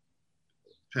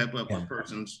pep up a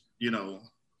person's, you know.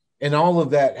 And all of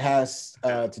that has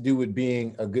to do with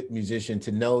being a good musician,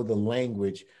 to know the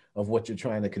language of what you're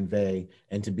trying to convey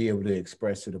and to be able to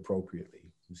express it appropriately.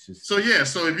 It's just... So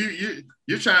if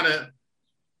you're trying to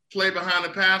play behind the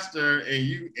pastor and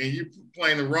you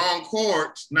playing the wrong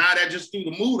chords, now that just threw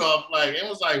the mood off. Like, it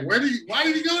was like, why did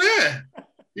you go there?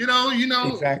 You know,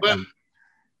 exactly.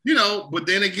 but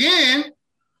then again,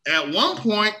 at one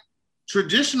point,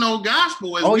 traditional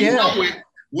gospel, as we know it,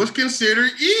 was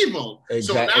considered evil.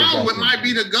 So now what might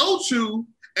be the go-to,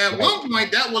 at one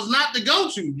point, that was not the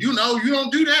go-to. You know, you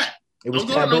don't do that. It was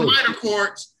don't go to no minor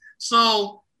chords.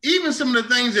 So even some of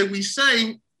the things that we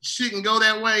say shouldn't go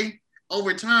that way,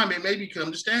 over time, it may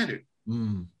become the standard.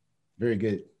 Very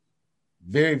good.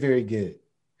 Very, very good.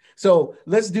 So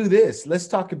let's do this. Let's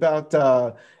talk about,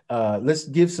 let's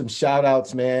give some shout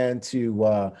outs, man,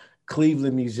 to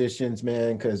Cleveland musicians,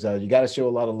 man, because you got to show a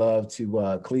lot of love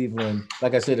to Cleveland.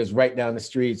 Like I said, it's right down the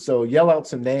street. So yell out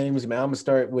some names, man. I'm going to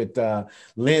start with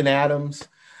Lynn Adams.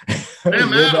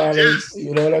 Lynn Adams, yes.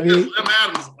 You know what I mean? Lynn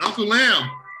Adams, Uncle Lim.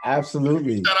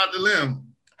 Absolutely. Shout out to Lim.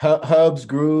 Hub's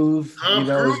Groove,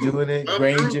 is doing it.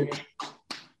 Granger.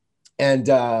 And,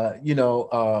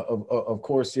 of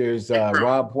course, there's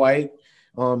Rob White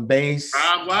on bass.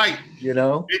 Rob White. You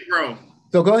know. Big bro.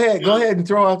 So go ahead and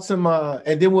throw out some,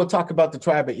 and then we'll talk about the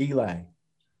Tribe of Eli.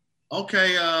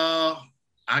 Okay.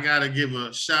 I got to give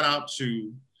a shout out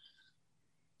to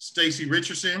Stacy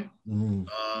Richardson.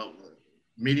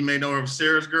 Meeting may know her,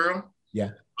 Sarah's girl.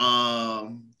 Yeah.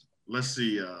 Let's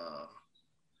see.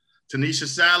 Tanisha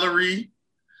Salary.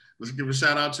 Let's give a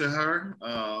shout out to her.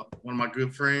 One of my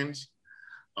good friends.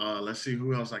 Let's see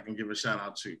who else I can give a shout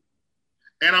out to.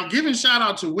 And I'm giving shout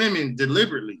out to women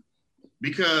deliberately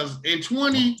because in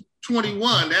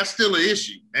 2021, that's still an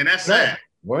issue. And that's sad.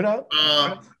 Word up.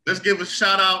 Let's give a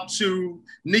shout out to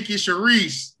Nikki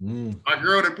Charisse, my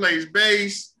girl that plays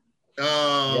bass.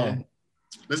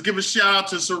 Let's give a shout out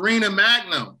to Serena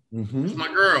Magnum. That's my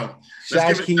girl.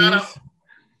 Let's give a shout out.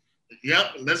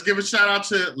 Yep. Let's give a shout out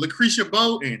to Lucretia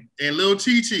Bolton and Lil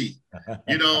TT.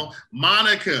 You know,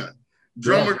 Monica,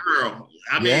 drummer girl.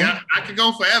 I mean, I could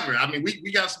go forever. I mean,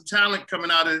 we got some talent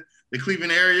coming out of the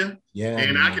Cleveland area. Yeah.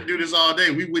 And I could do this all day.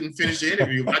 We wouldn't finish the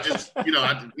interview. I just,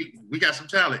 we got some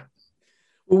talent.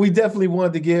 Well, we definitely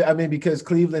wanted to give, because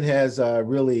Cleveland has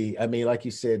really, like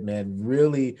you said, man,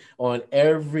 really on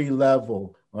every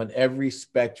level, on every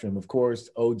spectrum. Of course,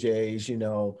 OJ's,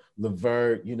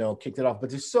 Levert, kicked it off. But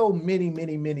there's so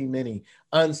many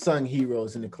unsung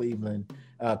heroes in the Cleveland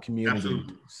community.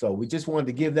 Absolutely. So we just wanted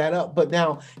to give that up. But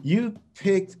now you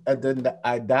picked a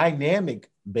dynamic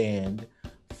band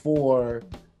for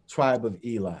Tribe of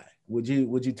Eli. Would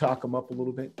you talk them up a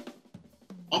little bit?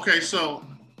 Okay, so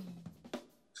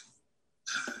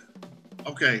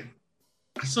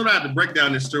I sort of had to break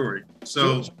down this story.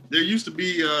 So there used to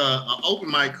be an open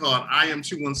mic called I Am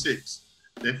 216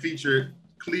 that featured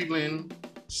Cleveland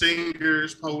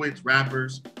singers, poets,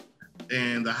 rappers,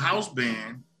 and the house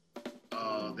band.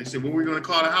 They said, what we're going to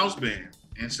call the house band.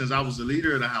 And since I was the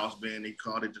leader of the house band, they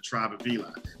called it the Tribe of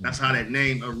Eli. That's how that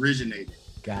name originated.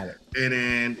 Got it. And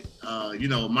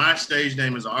then, my stage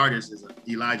name as an artist is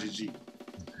Elijah G.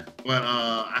 But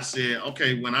I said,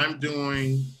 okay, when I'm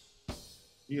doing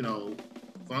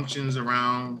functions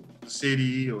around the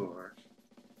city, or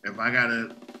if I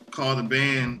gotta call the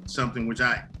band something, which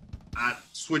I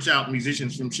switch out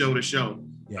musicians from show to show.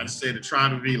 I just said the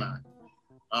Tribe of Eli.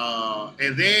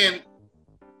 And then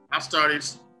I started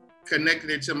connecting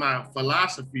it to my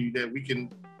philosophy that we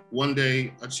can one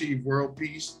day achieve world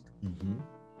peace.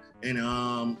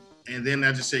 And then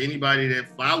I just say anybody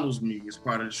that follows me is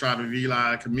part of the Tribe of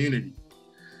Eli community.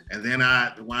 And then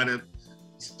I wound up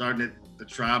starting the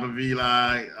Tribe of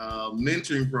Eli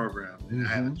mentoring program. And I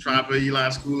had the Tribe of Eli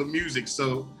School of Music.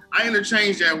 So I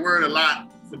interchange that word a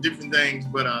lot for different things,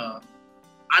 but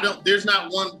there's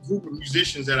not one group of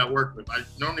musicians that I work with. I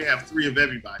normally have 3 of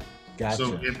everybody. Gotcha.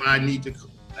 So if I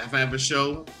have a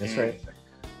show, that's right.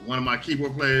 One of my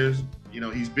keyboard players,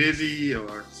 he's busy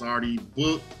or it's already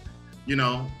booked,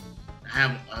 I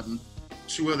have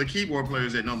 2 other keyboard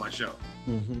players that know my show.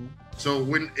 So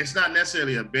when it's not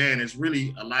necessarily a band, it's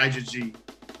really Elijah G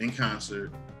in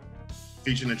concert,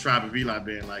 featuring the Tribe of Eli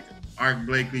band, like Art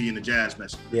Blakey and the Jazz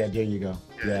Messengers. Yeah, there you go.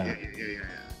 Yeah.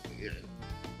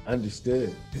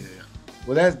 Understood. Yeah.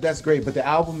 Well, that's great. But the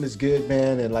album is good,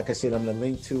 man. And like I said, I'm gonna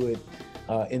link to it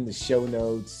in the show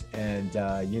notes. And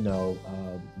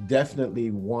definitely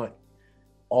want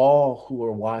all who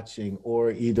are watching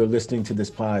or either listening to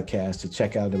this podcast to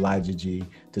check out Elijah G,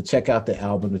 to check out the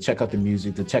album, to check out the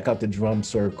music, to check out the drum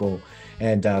circle,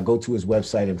 and go to his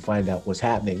website and find out what's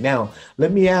happening. Now,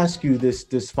 let me ask you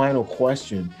this final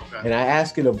question, and I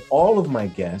ask it of all of my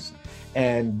guests,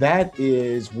 and that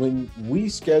is, when we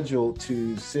scheduled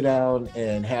to sit down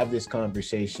and have this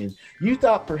conversation, you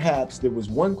thought perhaps there was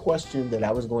one question that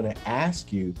I was going to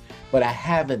ask you, but I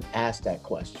haven't asked that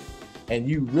question. And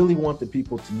you really want the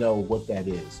people to know what that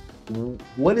is.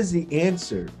 What is the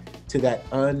answer to that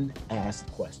unasked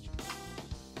question?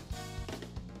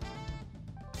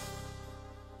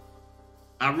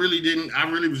 I really didn't. I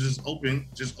really was just open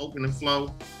and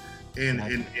flow,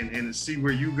 and see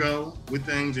where you go with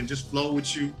things and just flow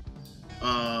with you.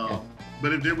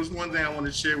 But if there was one thing I want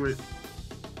to share with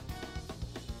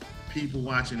people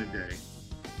watching today,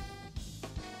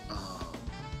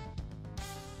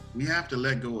 we have to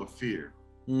let go of fear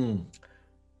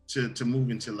to move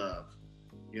into love,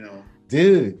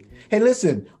 Dude, hey,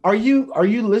 listen, are you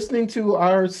listening to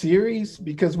our series?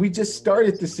 Because we just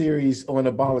started the series on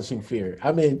abolishing fear.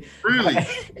 I mean, really?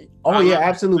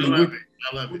 Absolutely.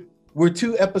 I love it. We're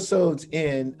 2 episodes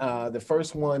in. The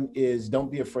first one is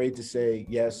Don't Be Afraid to Say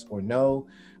Yes or No.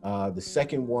 The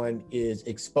second one is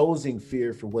Exposing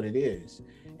Fear for What It Is.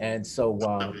 And so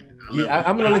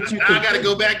I'm going to let you. I got to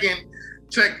go back and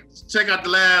check out the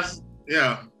last.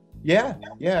 Yeah,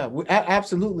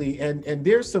 absolutely. And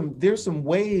there's some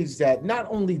ways that not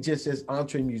only just as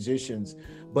entree musicians,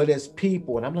 but as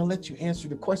people, and I'm gonna let you answer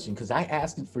the question because I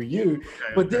asked it for you,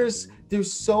 but there's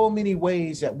so many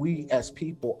ways that we as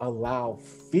people allow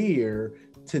fear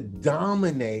to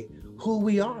dominate who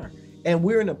we are. And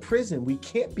we're in a prison. We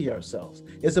can't be ourselves.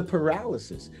 It's a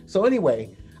paralysis. So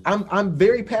anyway, I'm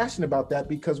very passionate about that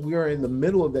because we are in the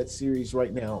middle of that series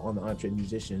right now on the Entree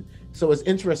Musician. So it's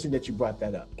interesting that you brought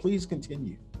that up. Please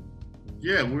continue.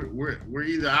 Yeah, we're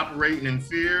either operating in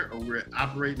fear or we're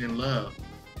operating in love.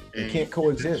 They can't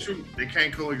coexist. They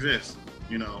can't coexist,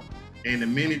 And the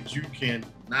minute you can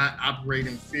not operate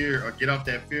in fear or get off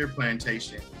that fear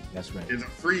plantation, that's right. There's a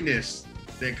freeness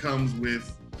that comes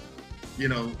with,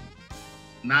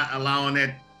 not allowing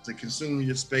that to consume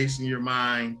your space in your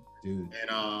mind. Dude. And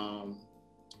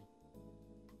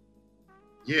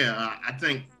I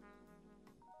think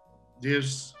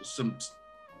there's some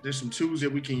tools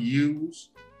that we can use.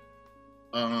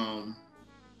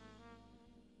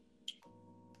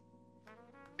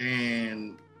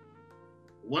 And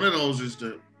one of those is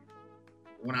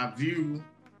when I view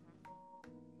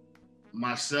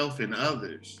myself and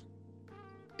others,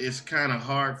 it's kind of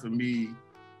hard for me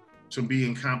to be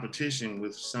in competition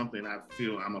with something I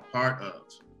feel I'm a part of.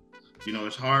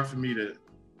 It's hard for me to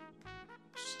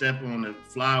step on a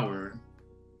flower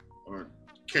or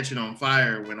catch it on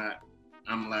fire when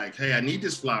I'm like, hey, I need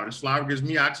this flower. This flower gives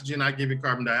me oxygen, I give it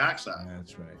carbon dioxide.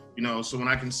 That's right. So when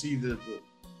I can see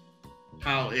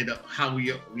how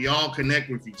we all connect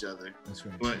with each other. That's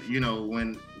right. But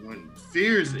when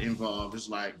fear is involved, it's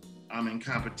like I'm in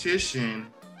competition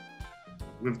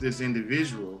with this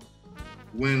individual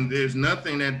when there's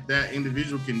nothing that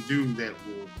individual can do that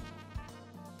will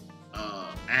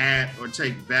add or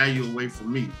take value away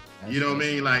from me. That's what I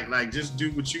mean? Like just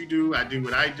do what you do, I do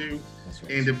what I do. That's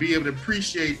right. And to be able to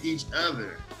appreciate each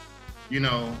other.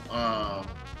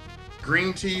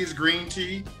 Green tea is green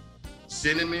tea,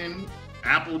 cinnamon,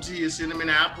 apple tea is cinnamon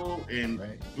apple, and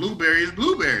blueberry is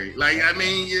blueberry. To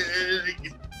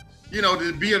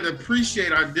be able to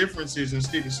appreciate our differences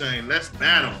instead of saying, let's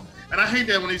battle. And I hate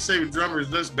that when they say with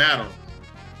drummers, let's battle.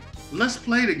 Let's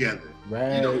play together.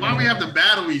 Right. Why we have to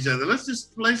battle each other? Let's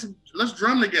just let's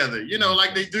drum together,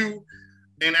 like they do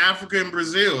in Africa and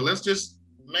Brazil. Let's just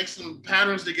make some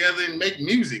patterns together and make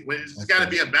music. It's got to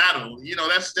be a battle.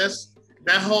 That's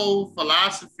that whole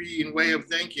philosophy and way of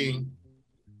thinking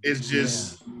is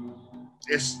just,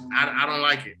 I don't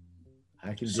like it.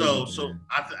 I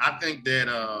think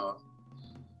that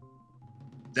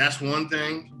that's one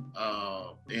thing.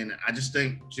 And I just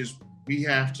think we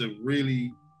have to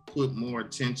really put more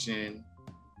attention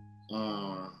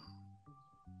on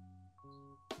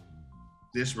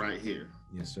this right here.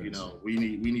 Yes, sir. We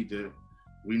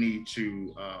need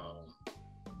to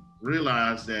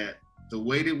realize that the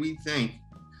way that we think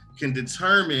can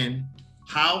determine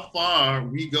how far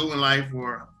we go in life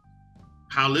or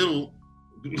how little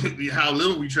how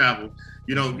little we travel.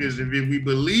 You know, because if we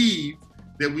believe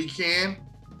that we can,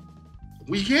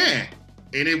 we can.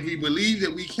 And if we believe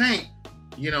that we can't,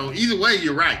 you know, either way,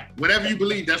 you're right. Whatever you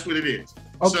believe, that's what it is.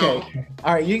 Okay. So,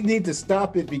 all right. You need to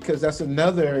stop it because that's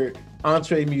another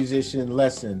Entre Musician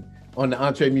lesson on the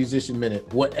Entre Musician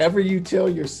Minute. Whatever you tell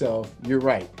yourself, you're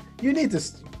right. You need to.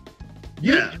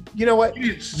 You know what?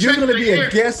 You're going to be a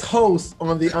guest host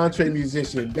on the Entre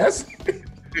Musician. That's.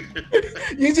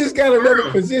 You just got another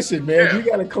position, man. Yeah. You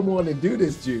got to come on and do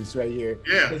this juice right here.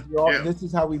 Yeah. This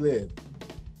is how we live.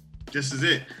 This is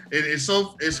it.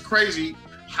 It's crazy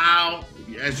how,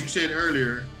 as you said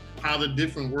earlier, how the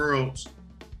different worlds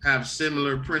have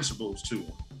similar principles to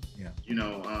them. Yeah. You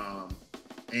know,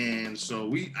 and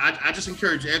so I just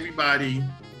encourage everybody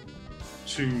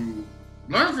to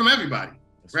learn from everybody,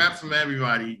 grab from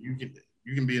everybody.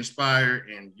 You can be inspired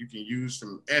and you can use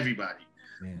from everybody.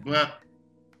 Yeah. But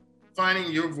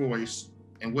finding your voice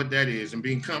and what that is and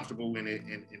being comfortable in it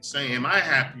and saying, am I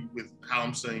happy with how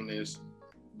I'm saying this?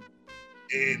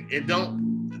 And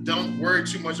don't worry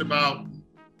too much about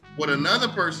what another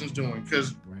person's doing.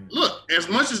 Because look, as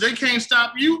much as they can't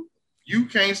stop you, you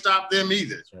can't stop them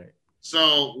either. That's right.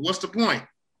 So what's the point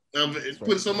of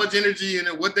putting so much energy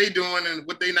into what they doing and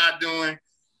what they not doing?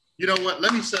 You know what?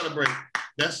 Let me celebrate.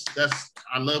 That's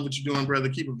I love what you're doing, brother.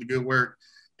 Keep up the good work.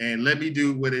 And let me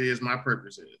do what it is my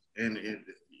purpose is. And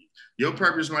your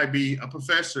purpose might be a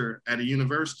professor at a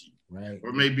university, right?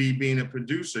 Or maybe being a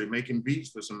producer, making beats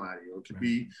for somebody, or it could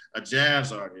be a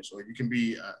jazz artist, or you can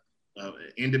be a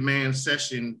in-demand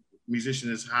session musician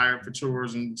that's hired for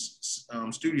tours and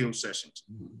studio sessions.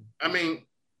 Mm-hmm. I mean,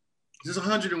 there's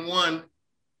 101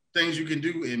 things you can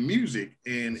do in music,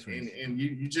 and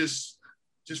you just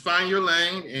find your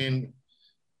lane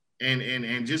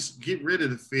and just get rid of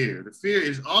the fear. The fear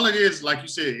is all it is, like you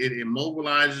said, it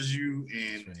immobilizes you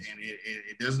and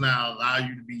it does not allow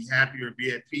you to be happy or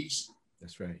be at peace.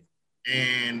 That's right.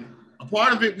 And a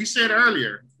part of it, we said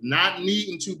earlier, not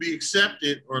needing to be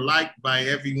accepted or liked by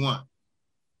everyone.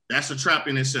 That's a trap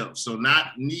in itself. So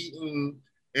not needing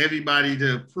everybody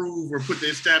to approve or put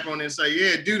their stamp on it and say,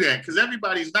 yeah, do that, because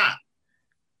everybody's not.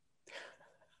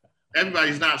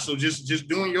 Everybody's not. So just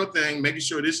doing your thing, making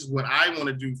sure this is what I want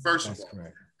to do first of all.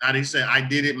 Correct. How they say, I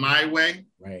did it my way.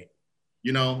 Right.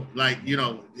 You know,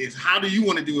 it's how do you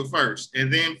want to do it first?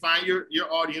 And then find your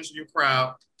audience, your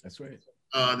crowd. That's right.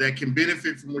 That can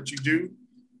benefit from what you do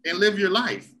and live your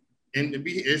life. And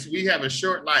we have a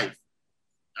short life.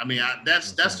 I mean,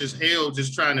 that's just hell,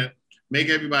 just trying to make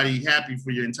everybody happy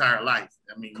for your entire life.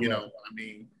 I mean, correct.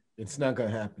 It's not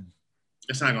going to happen.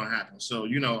 It's not going to happen. So,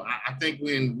 I think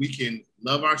when we can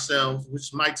love ourselves,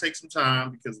 which might take some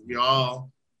time because we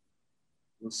all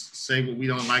will say what we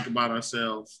don't like about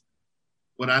ourselves.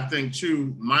 But I think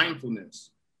too,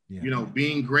 mindfulness,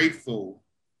 being grateful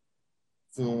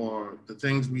for the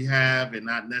things we have and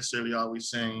not necessarily always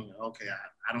saying, okay,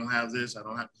 I don't have this, I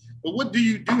don't have. But what do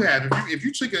you have? If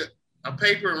you took a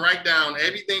paper and write down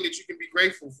everything that you can be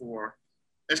grateful for,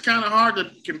 it's kind of hard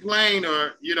to complain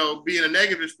or, be in a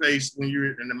negative space when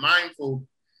you're in the mindful,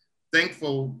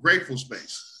 thankful, grateful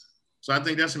space. So I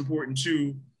think that's important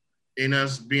too, in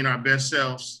us being our best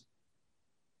selves.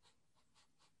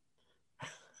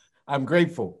 I'm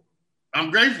grateful.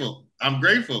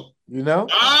 You know?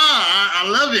 I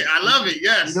love it. I love it.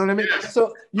 Yes. You know what I mean? Yes.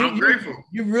 So I'm grateful.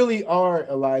 You really are,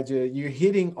 Elijah. You're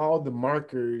hitting all the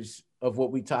markers of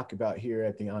what we talk about here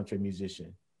at the Entre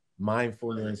Musician.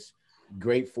 Mindfulness,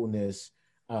 gratefulness,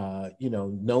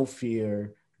 no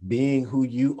fear, being who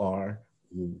you are.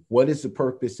 What is the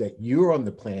purpose that you're on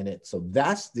the planet? So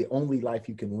that's the only life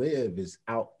you can live is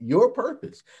out your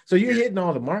purpose. So you're hitting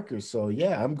all the markers. So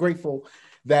yeah, I'm grateful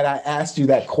that I asked you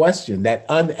that question, that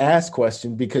unasked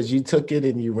question, because you took it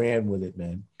and you ran with it,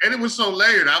 man. And it was so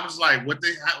layered. I was like, what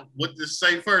to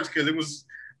say first? Because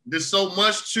there's so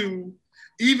much to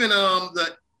even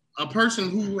a person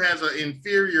who has an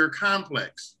inferior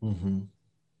complex. Mm-hmm.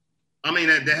 I mean,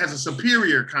 that has a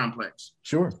superior complex.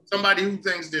 Sure. Somebody who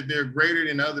thinks that they're greater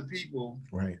than other people.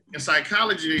 Right. In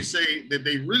psychology, they say that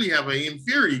they really have an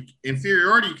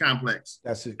inferiority complex.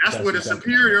 That's where the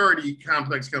superiority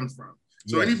complex comes from.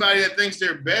 So anybody that thinks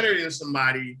they're better than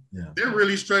somebody, they're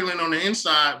really struggling on the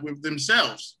inside with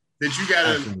themselves, that you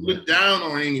got to look down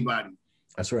on anybody.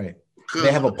 That's right.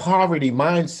 They have a poverty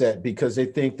mindset because they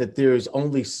think that there's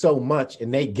only so much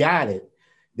and they got it.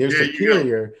 They're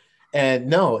superior. And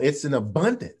no, it's an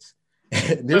abundance.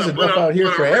 There's enough out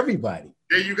here for everybody.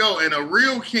 There you go. And a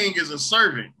real king is a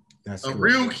servant. That's a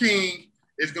real king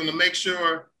is going to make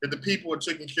sure that the people are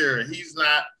taken care of.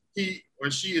 He or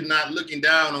she is not looking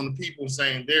down on the people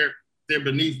saying they're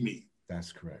beneath me.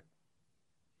 That's correct.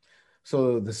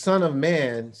 So the Son of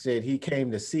Man said he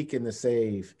came to seek and to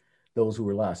save those who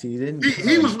were lost. He didn't.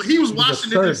 He was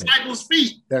washing the disciples'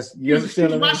 feet. That's you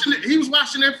understand. He was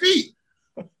washing their feet.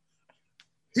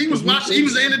 He was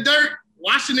in the dirt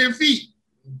washing their feet.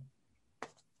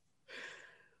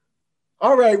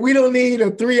 All right, we don't need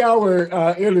a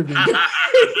 3-hour interview.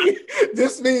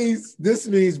 This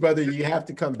means, brother, you have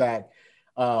to come back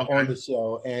on the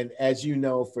show. And as you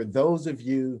know, for those of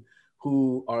you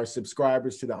who are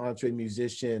subscribers to the Entre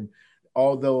Musician,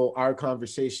 although our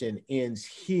conversation ends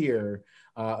here,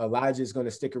 Elijah is going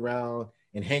to stick around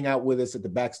and hang out with us at the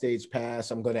Backstage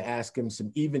Pass. I'm going to ask him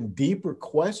some even deeper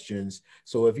questions.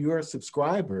 So if you're a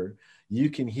subscriber, you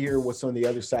can hear what's on the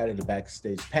other side of the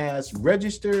Backstage Pass.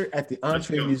 Register at the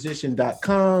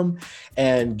entremusician.com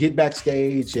and get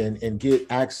backstage and get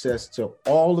access to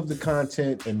all of the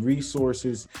content and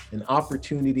resources and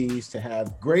opportunities to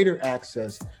have greater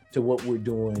access to what we're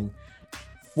doing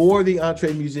for the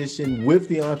Entre Musician, with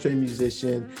the Entre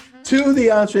Musician, to the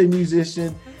Entre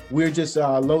Musician. We're just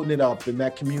loading it up, and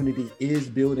that community is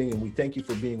building, and we thank you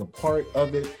for being a part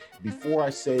of it. Before I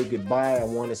say goodbye, I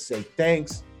want to say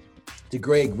thanks to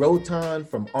Greg Roton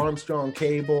from Armstrong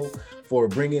Cable for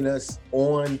bringing us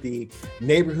on the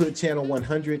Neighborhood Channel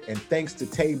 100. And thanks to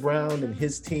Tay Brown and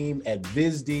his team at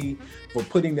VizD for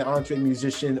putting the Entre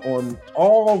Musician on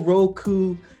all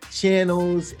Roku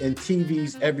channels and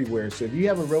TVs everywhere. So if you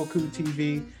have a Roku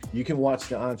TV, you can watch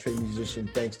the Entre Musician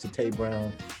thanks to Tay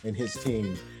Brown and his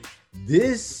team.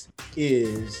 This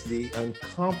is the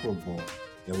incomparable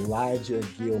Elijah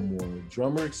Gilmore,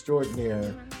 drummer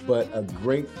extraordinaire, but a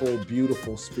grateful,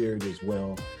 beautiful spirit as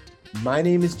well. My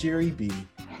name is Jerry B.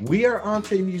 We are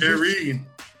Entre Musicians,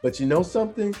 but you know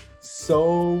something?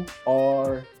 So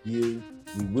are you.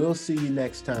 We will see you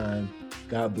next time.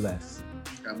 God bless.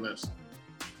 God bless.